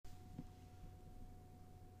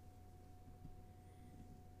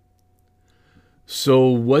So,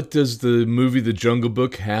 what does the movie The Jungle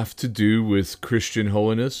Book have to do with Christian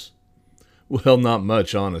holiness? Well, not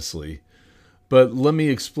much, honestly. But let me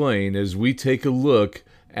explain as we take a look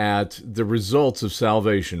at the results of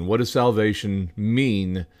salvation. What does salvation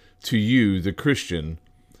mean to you, the Christian,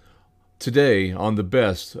 today on the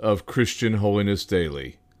best of Christian Holiness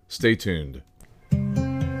Daily? Stay tuned.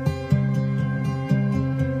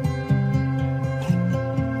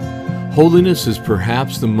 Holiness is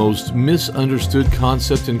perhaps the most misunderstood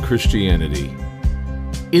concept in Christianity.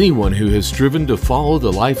 Anyone who has striven to follow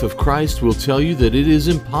the life of Christ will tell you that it is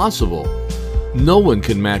impossible. No one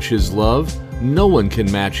can match His love, no one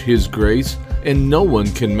can match His grace, and no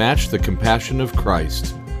one can match the compassion of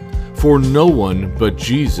Christ. For no one but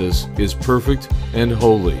Jesus is perfect and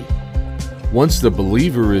holy. Once the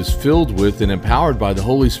believer is filled with and empowered by the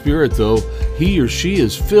Holy Spirit, though, he or she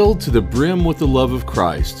is filled to the brim with the love of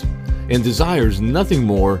Christ, and desires nothing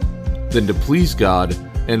more than to please God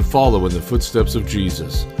and follow in the footsteps of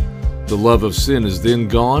Jesus. The love of sin is then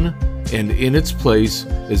gone, and in its place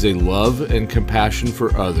is a love and compassion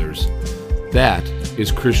for others. That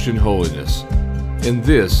is Christian holiness. And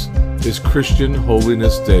this is Christian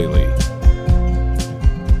Holiness Daily.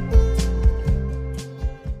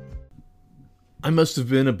 I must have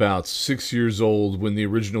been about 6 years old when the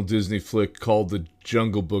original Disney flick called The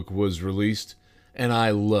Jungle Book was released, and I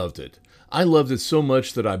loved it. I loved it so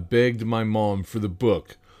much that I begged my mom for the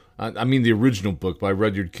book. I mean the original book by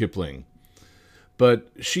Rudyard Kipling. But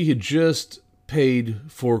she had just paid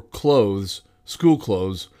for clothes, school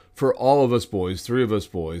clothes, for all of us boys, 3 of us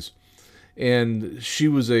boys. And she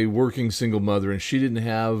was a working single mother, and she didn't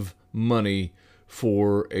have money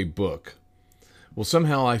for a book. Well,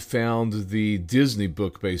 somehow I found the Disney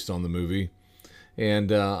book based on the movie,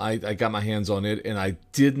 and I got my hands on it, and I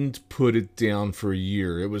didn't put it down for a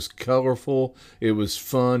year. It was colorful, it was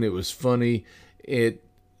fun, it was funny, it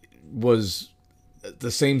was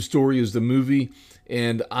the same story as the movie,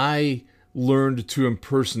 and I learned to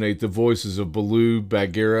impersonate the voices of Baloo,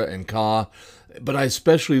 Bagheera, and Kaa, but I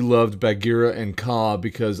especially loved Bagheera and Kaa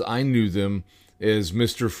because I knew them as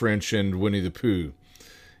Mr. French and Winnie the Pooh.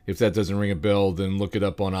 If that doesn't ring a bell, then look it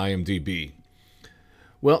up on IMDb.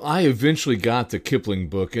 Well, I eventually got the Kipling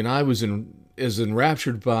book, and I was as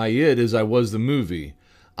enraptured by it as I was the movie.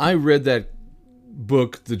 I read that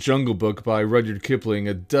book, The Jungle Book by Rudyard Kipling,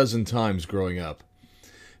 a dozen times growing up.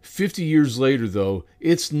 50 years later, though,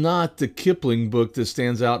 it's not the Kipling book that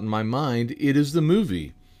stands out in my mind, it is the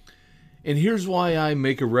movie. And here's why I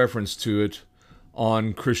make a reference to it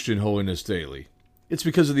on Christian Holiness Daily. It's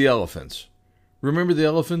because of the elephants. Remember the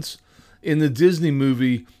elephants? In the Disney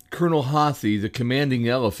movie, Colonel Hathi, the commanding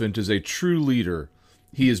elephant, is a true leader.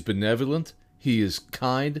 He is benevolent, he is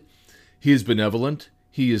kind, he is benevolent,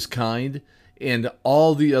 he is kind, and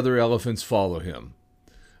all the other elephants follow him.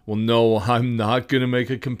 Well, no, I'm not going to make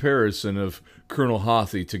a comparison of Colonel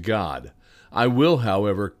Hathi to God. I will,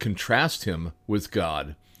 however, contrast him with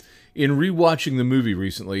God. In rewatching the movie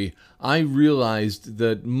recently, I realized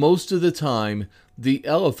that most of the time, the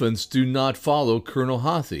elephants do not follow Colonel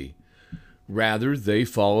Hathi. Rather, they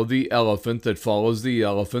follow the elephant that follows the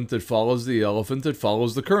elephant that follows the elephant that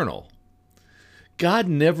follows the colonel. God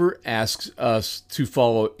never asks us to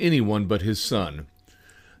follow anyone but His Son.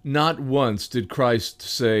 Not once did Christ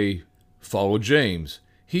say, "Follow James.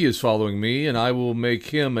 He is following me, and I will make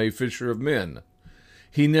him a fisher of men."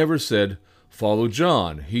 He never said, "Follow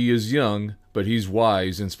John. He is young, but he's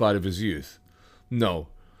wise in spite of his youth." No.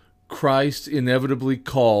 Christ inevitably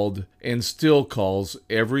called and still calls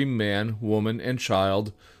every man, woman, and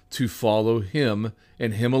child to follow Him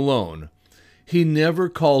and Him alone. He never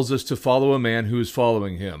calls us to follow a man who is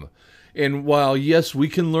following Him. And while, yes, we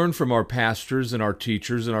can learn from our pastors and our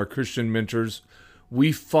teachers and our Christian mentors,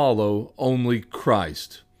 we follow only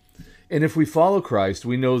Christ. And if we follow Christ,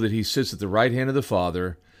 we know that He sits at the right hand of the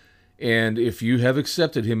Father, and if you have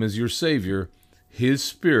accepted Him as your Savior, His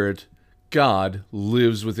Spirit, God,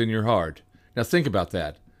 lives within your heart. Now think about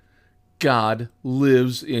that. God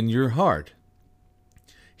lives in your heart.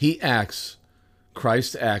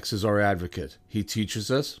 Christ acts as our advocate. He teaches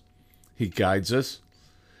us. He guides us.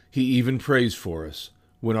 He even prays for us.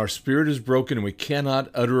 When our spirit is broken and we cannot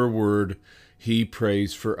utter a word, He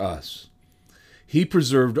prays for us. He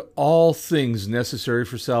preserved all things necessary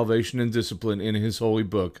for salvation and discipline in His holy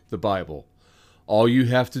book, the Bible. All you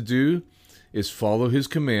have to do is follow His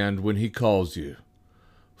command when He calls you.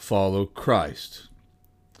 Follow Christ.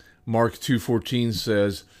 Mark 2:14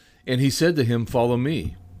 says, "And He said to him, 'Follow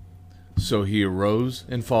me.' So he arose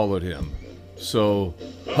and followed Him." So,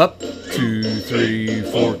 up, 2, 3,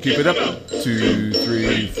 4, keep it up, 2,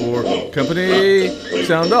 3, 4, company,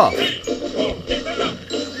 sound off.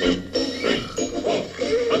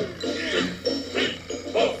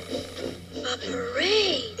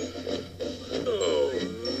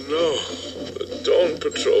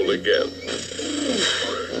 Patrol again.